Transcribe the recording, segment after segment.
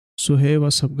So hey,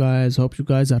 what's up guys, hope you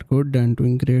guys are good and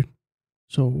doing great.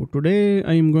 So today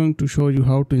I am going to show you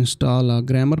how to install a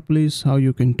grammar police, how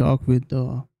you can talk with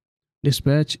the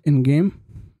dispatch in game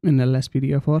in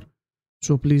LSPDFR.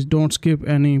 So please don't skip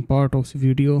any part of the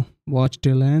video, watch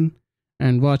till end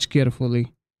and watch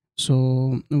carefully.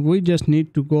 So we just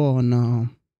need to go on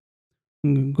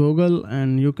Google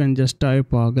and you can just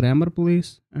type grammar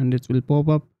police and it will pop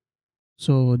up.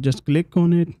 So just click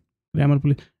on it, grammar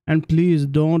police, and please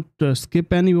don't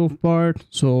skip any of part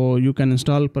so you can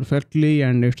install perfectly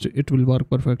and it will work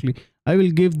perfectly. I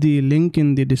will give the link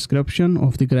in the description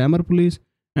of the grammar police.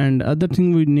 And other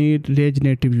thing, we need Rage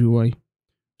Native UI.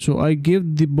 So I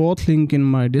give the both link in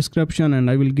my description, and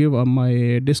I will give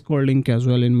my Discord link as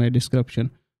well in my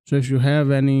description. So if you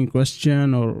have any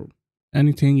question or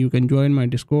anything, you can join my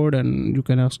Discord and you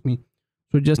can ask me.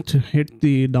 So just hit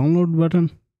the download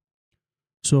button.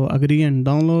 So agree and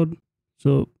download.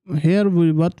 So here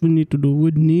what we need to do, we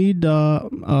need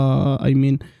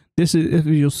this is, if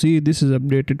you see, this is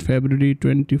updated February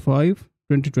 25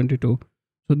 2022.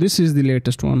 So this is the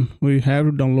latest one. We have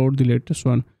to download the latest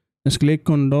one. Just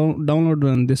click on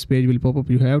download and this page will pop up.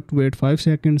 You have to wait 5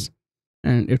 seconds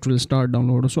and it will start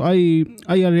download. So I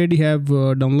already have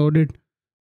downloaded,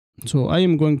 so I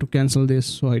am going to cancel this,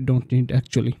 so I don't need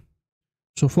actually.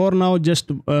 So for now, just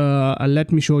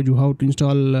let me show you how to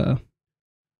install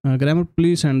grammar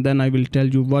police, and then I will tell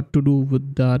you what to do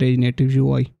with the Rage Native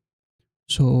UI.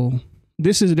 So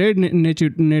this is Rage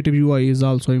Native UI is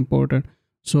also important.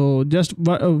 So just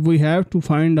we have to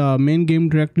find a main game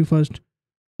directory first.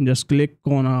 Just click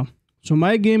on so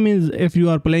my game is, if you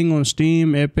are playing on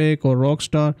Steam, Epic or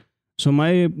Rockstar, so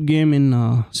my game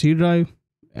in C drive,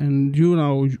 and you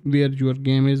know where your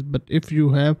game is. But if you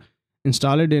have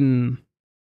installed in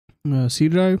C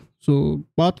drive, so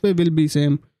pathway will be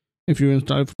same if you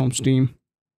install from Steam.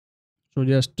 So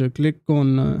just click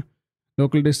on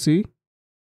local disk C,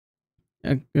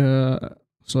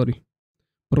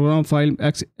 program file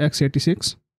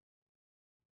x86,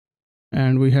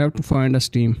 and we have to find a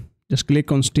Steam. Just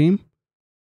click on Steam,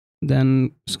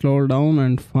 then scroll down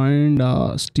and find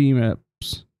Steam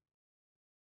apps.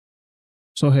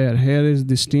 So here is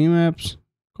the Steam apps,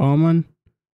 common,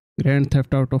 Grand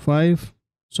Theft Auto 5.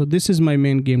 So this is my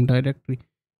main game directory.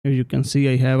 As you can see,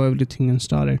 I have everything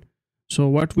installed. So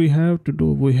what we have to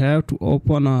do, we have to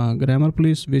open a grammar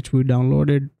police which we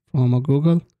downloaded from a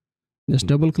Google. Just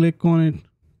double click on it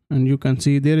and you can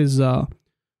see there is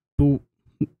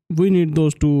we need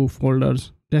those two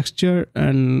folders, texture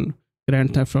and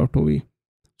Grand Theft Auto V.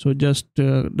 So just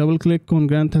double click on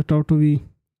Grand Theft Auto V,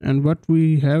 and what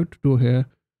we have to do here,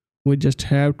 we just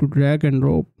have to drag and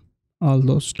drop all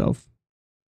those stuff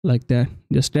like that.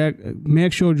 Just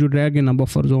make sure you drag in a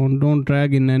buffer zone, don't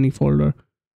drag in any folder,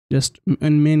 just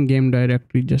in main game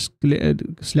directory. Just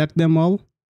select them all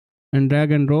and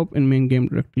drag and drop in main game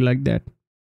directory like that.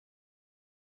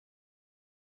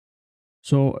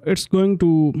 So it's going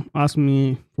to ask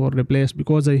me for replace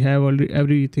because I have already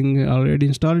everything already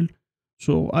installed.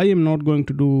 So I am not going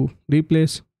to do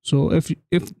replace. So if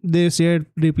they said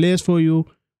replace for you,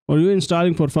 or you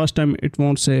installing for first time, it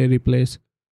won't say replace.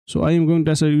 So I am going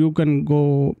to say you can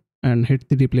go and hit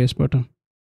the replace button,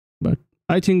 but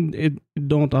I think it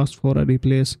don't ask for a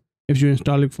replace if you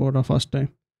install it for the first time.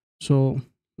 So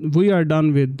we are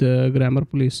done with the grammar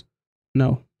police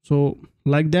now. So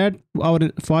like that, our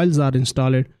files are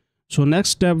installed. So next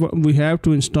step, we have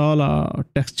to install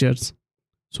textures.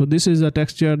 So this is a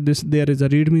texture. There is a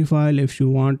readme file if you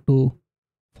want to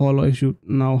follow, if you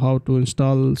know how to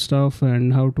install stuff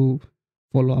and how to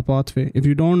follow a pathway. If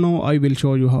you don't know, I will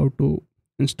show you how to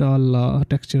install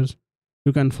textures.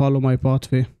 You can follow my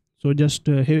pathway. So just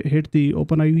hit the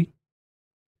OpenIV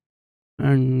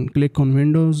and click on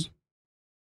Windows.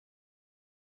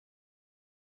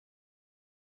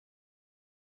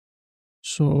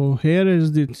 So here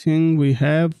is the thing, we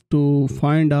have to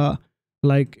find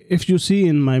like if you see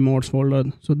in my mods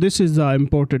folder, so this is the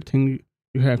important thing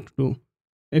you have to do.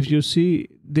 If you see,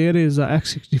 there is a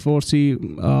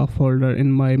x64C folder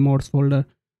in my mods folder.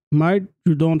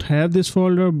 You don't have this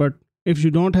folder, but if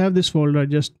you don't have this folder,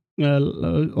 just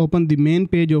open the main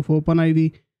page of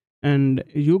OpenIV and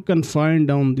you can find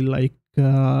down the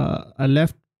a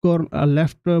left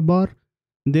bar,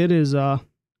 there is a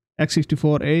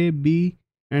x64A, B,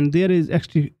 and there is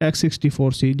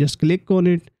x64C. Just click on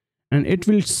it and it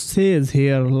will says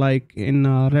here, like in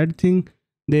a red thing,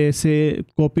 they say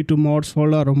copy to mods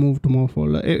folder or move to mod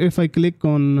folder. If I click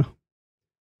on,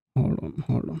 hold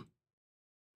on.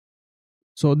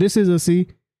 So this is a C.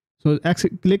 So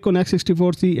click on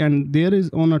x64C and there is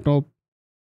on the top,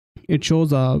 it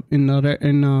shows in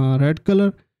a red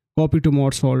color, copy to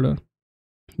mods folder.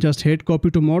 Just hit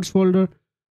copy to mods folder,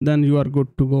 then you are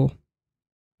good to go.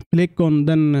 Click on,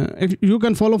 then if you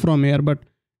can follow from here, but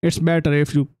it's better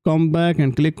if you come back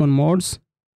and click on mods,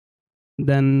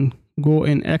 then go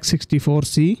in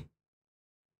x64C.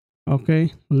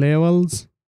 Okay, levels,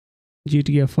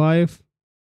 GTA 5,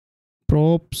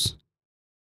 props,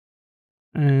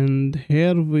 and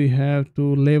here we have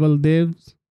to level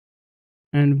devs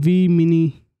and V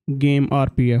mini game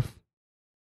RPF.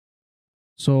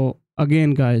 So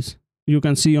again guys, you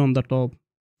can see on the top,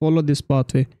 follow this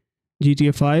pathway: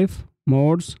 GTA 5,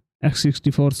 mods,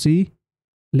 x64C,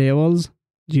 levels,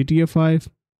 GTA 5,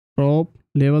 prop,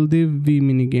 level dev, V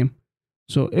mini game.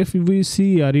 So if we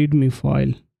see a readme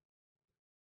file,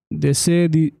 they say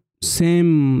the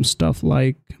same stuff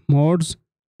like mods,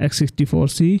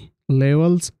 x64C,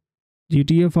 levels,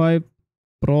 GTA 5,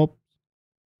 prop,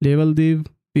 level dev,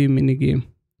 V mini game.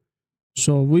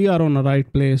 So we are on the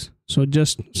right place. So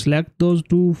just select those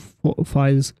two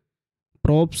files,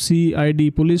 prop C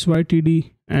ID police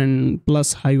YTD and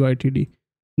plus high YTD.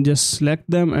 Just select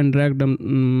them and drag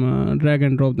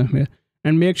and drop them here.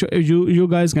 And make sure you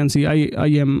guys can see I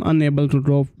am unable to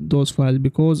drop those files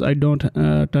because I don't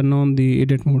turn on the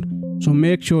edit mode. So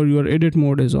make sure your edit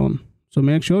mode is on. So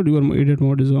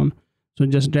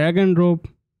just drag and drop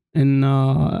in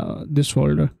this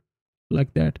folder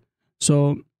like that.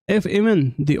 So if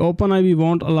even the OpenIV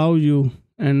won't allow you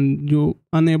and you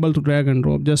unable to drag and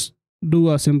drop, just do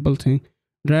a simple thing: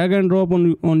 drag and drop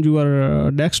on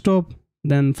your desktop.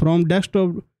 Then from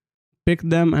desktop, pick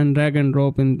them and drag and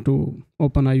drop into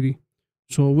OpenIV.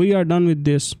 So we are done with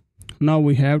this. Now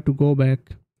we have to go back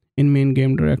in main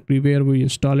game directory where we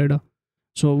installed it.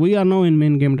 So we are now in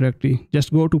main game directory.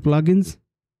 Just go to plugins,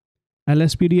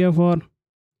 LSPDFR.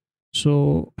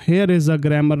 So here is a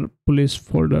grammar police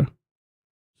folder.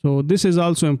 So this is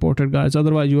also important guys,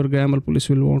 otherwise your grammar police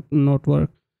will not work.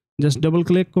 Just double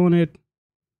click on it.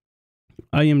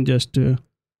 I am just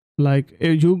like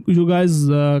you guys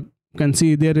can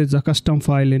see there is a custom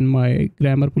file in my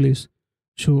grammar police.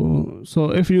 So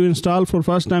if you install for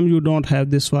first time, you don't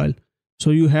have this file, so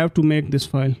you have to make this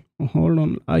file. Hold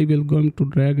on, I will going to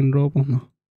drag and drop on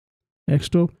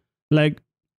desktop. Like,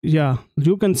 yeah,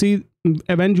 you can see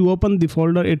when you open the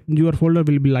folder, your folder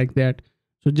will be like that.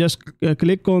 So just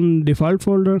click on default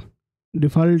folder,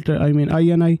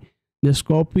 INI, just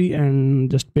copy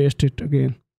and just paste it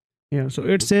again. Yeah, so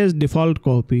it says default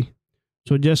copy.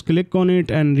 So just click on it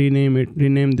and rename it.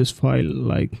 Rename this file,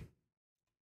 like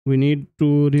we need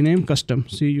to rename custom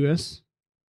CUS.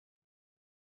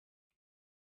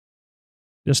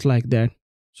 Just like that.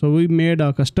 So we made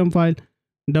a custom file.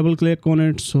 Double click on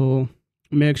it. So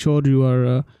make sure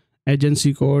your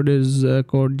agency code is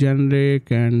code generic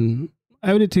and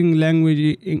everything language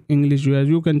English US.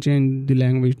 You can change the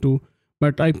language too,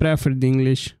 but I prefer the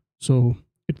English, so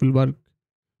it will work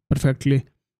perfectly.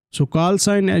 So call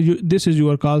sign, this is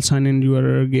your call sign in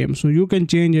your game, so you can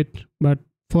change it, but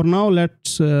for now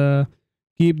let's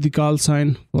keep the call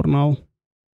sign for now.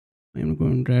 I'm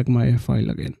going to drag my file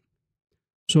again.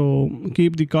 So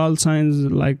keep the call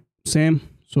signs like same.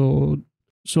 So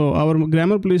our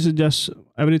grammar police is just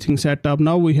everything set up.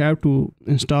 Now we have to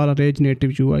install a Rage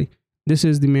native UI. This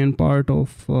is the main part of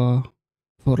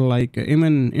for like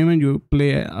even you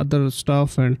play other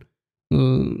stuff and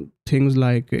things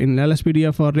like in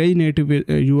LSPDFR, Rage native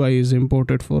UI is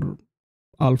imported for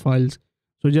all files.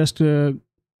 So just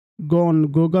go on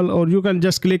Google, or you can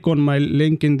just click on my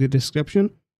link in the description.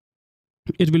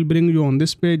 It will bring you on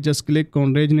this page. Just click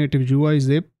on Rage native UI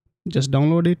zip, just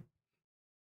download it.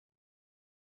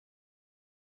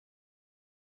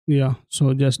 Yeah,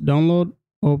 so just download,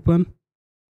 open,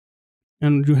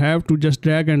 and you have to just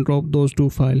drag and drop those two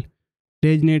files,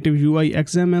 Rage native UI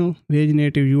XML, Rage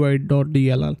native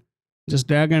UI.dll. Just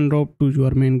drag and drop to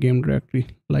your main game directory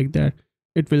like that.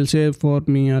 It will say for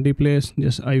me replace.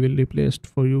 Just I will replace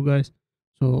for you guys.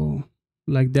 So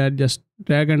like that, just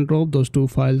drag and drop those two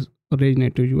files, Rage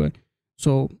native UI.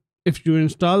 So if you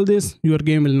install this, your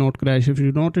game will not crash. If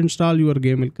you don't install, your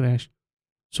game will crash.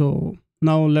 So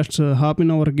now let's hop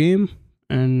in our game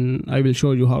and I will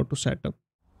show you how to set up.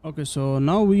 Okay, so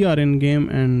now we are in game,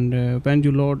 and when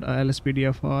you load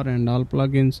LSPDFR and all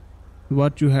plugins,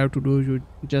 what you have to do, you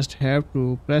just have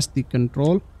to press the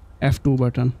Control F2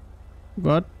 button.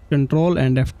 What? Control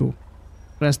and F2.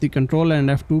 Press the Control and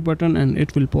F2 button and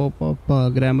it will pop up a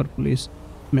grammar police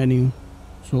menu.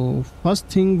 So first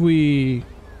thing, we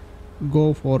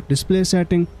go for display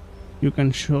setting. You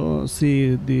can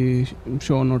see the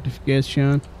show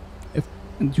notification. If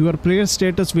your player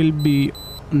status will be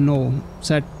no,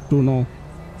 set to no.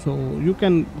 So you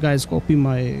can guys copy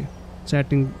my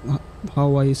setting, how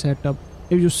I set up.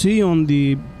 If you see on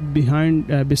the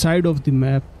beside of the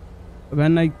map,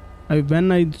 when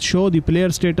I show the player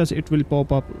status, it will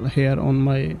pop up here on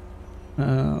my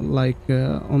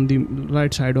on the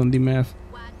right side on the map.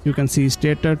 You can see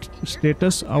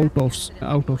status out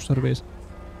of service.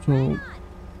 So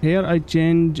here I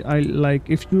change,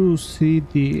 if you see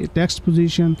the text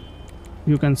position,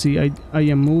 you can see I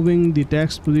am moving the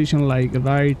text position like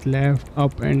right, left,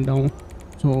 up and down.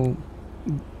 So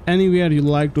anywhere you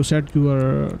like to set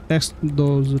your text,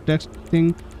 those text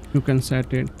thing, you can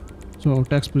set it. So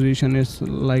text position is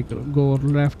like go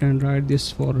left and right,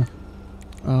 this for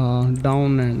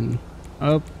down and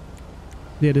up.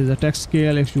 There is a text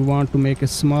scale. If you want to make it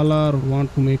smaller or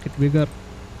want to make it bigger,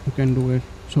 you can do it.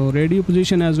 So radio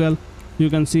position as well, you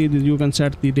can see that you can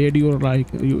set the radio, like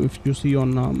if you see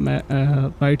on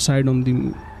right side on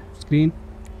the screen,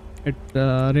 it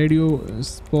radio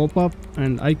pop up,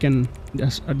 and I can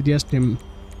just adjust him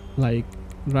like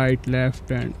right,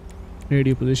 left, and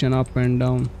radio position up and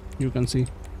down, you can see.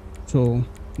 So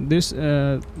this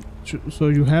so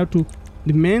you have to,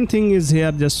 the main thing is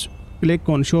here, just click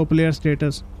on show player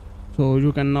status, so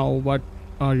you can know what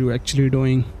are you actually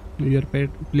doing. Your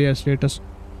player status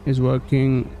is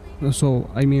working, so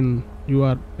I mean you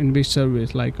are in which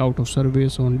service, like out of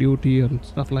service, on duty, and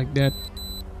stuff like that.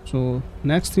 So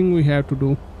next thing we have to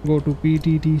do, go to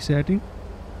PTT setting.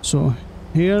 So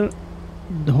here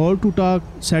the hold to talk,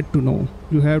 set to no,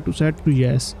 you have to set to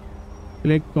yes.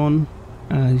 Click on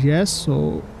yes.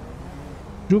 So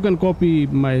you can copy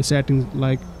my settings,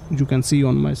 like you can see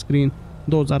on my screen,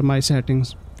 those are my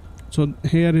settings. So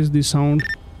here is the sound,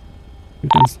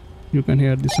 you can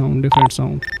hear the sound, different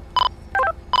sound,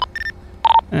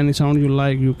 any sound you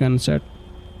like you can set.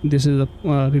 This is a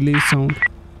release sound.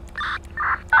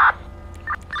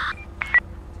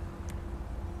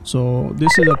 So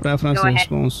this is a preference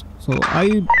response. So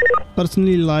I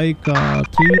personally like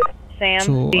 3,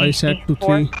 so I set to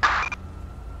 3,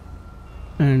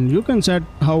 and you can set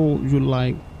how you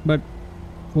like, but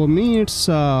for me it's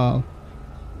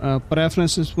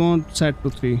preference response set to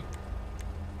 3.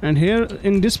 And here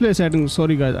in display settings,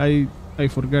 sorry guys, I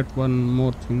forget one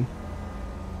more thing,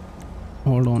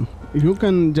 hold on. You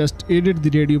can just edit the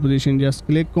radio position, just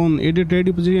click on edit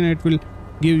radio position, it will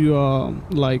give you a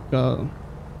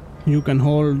you can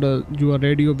hold your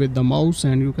radio with the mouse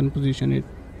and you can position it.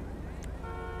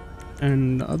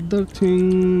 And other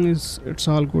thing is, it's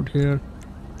all good here.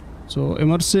 So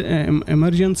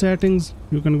immersion settings,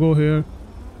 you can go here,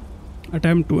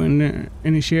 attempt to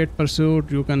initiate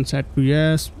pursuit, you can set to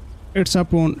yes. It's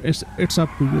up to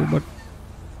you, but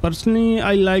personally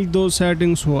I like those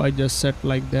settings, so I just set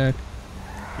like that.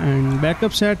 And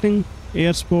backup setting,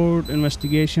 air support,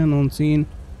 investigation, on scene,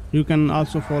 you can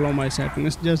also follow my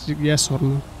settings, just yes or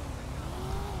no.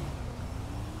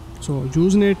 So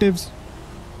use natives,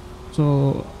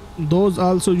 so those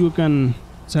also you can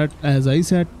set as I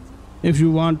set. If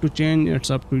you want to change, it's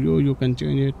up to you, you can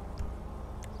change it.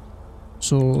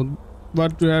 So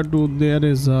what you have to do there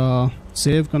is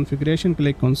save configuration,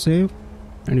 click on save,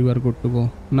 and you are good to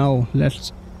go. Now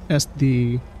let's test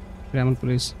the grammar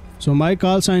police. So my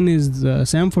call sign is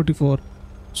Sam44.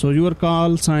 So your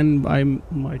call sign, I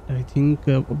think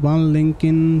one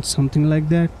Lincoln, something like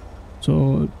that.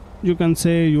 So you can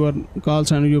say your call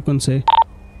sign, you can say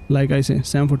like I say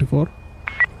Sam44.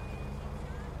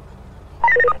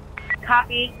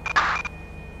 Copy.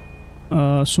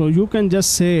 So you can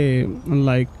just say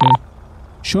like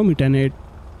show me 10-8.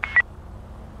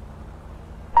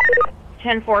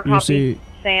 10-4 copy. You see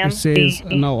Sam, it says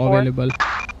now available.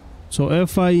 So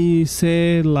if I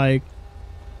say like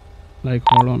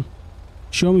hold on,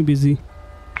 show me busy,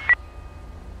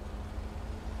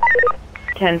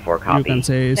 10-4 copy. you can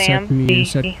say Sam,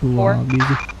 set to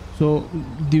busy. So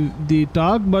the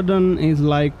talk button is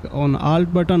like on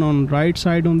alt button on right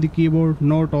side on the keyboard,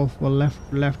 not of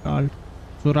left alt.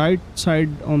 So right side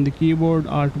on the keyboard,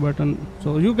 alt button.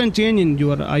 So you can change in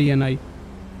your I,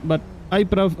 but I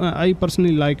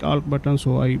personally like alt button,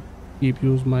 so I keep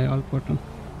use my alt button.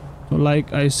 So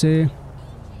like I say,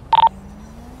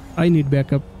 I need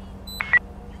backup.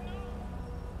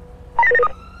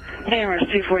 Hammers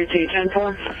 242,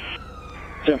 10-4.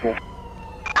 10-4.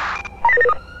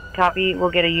 Copy. We'll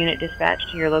get a unit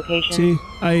dispatched to your location. See,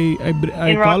 I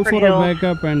call for a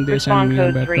backup and they send me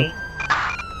a backup. 3.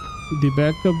 The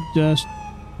backup, just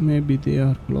maybe they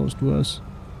are close to us.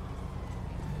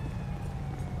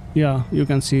 Yeah, you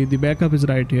can see the backup is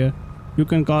right here. You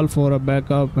can call for a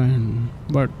backup and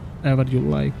whatever you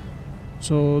like.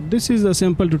 So this is a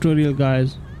simple tutorial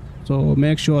guys, so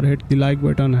make sure hit the like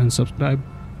button and subscribe.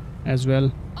 as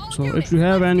well. So if you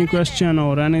have any question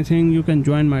or anything, you can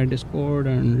join my Discord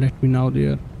and let me know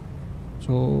there.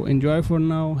 So enjoy for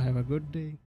now. Have a good day.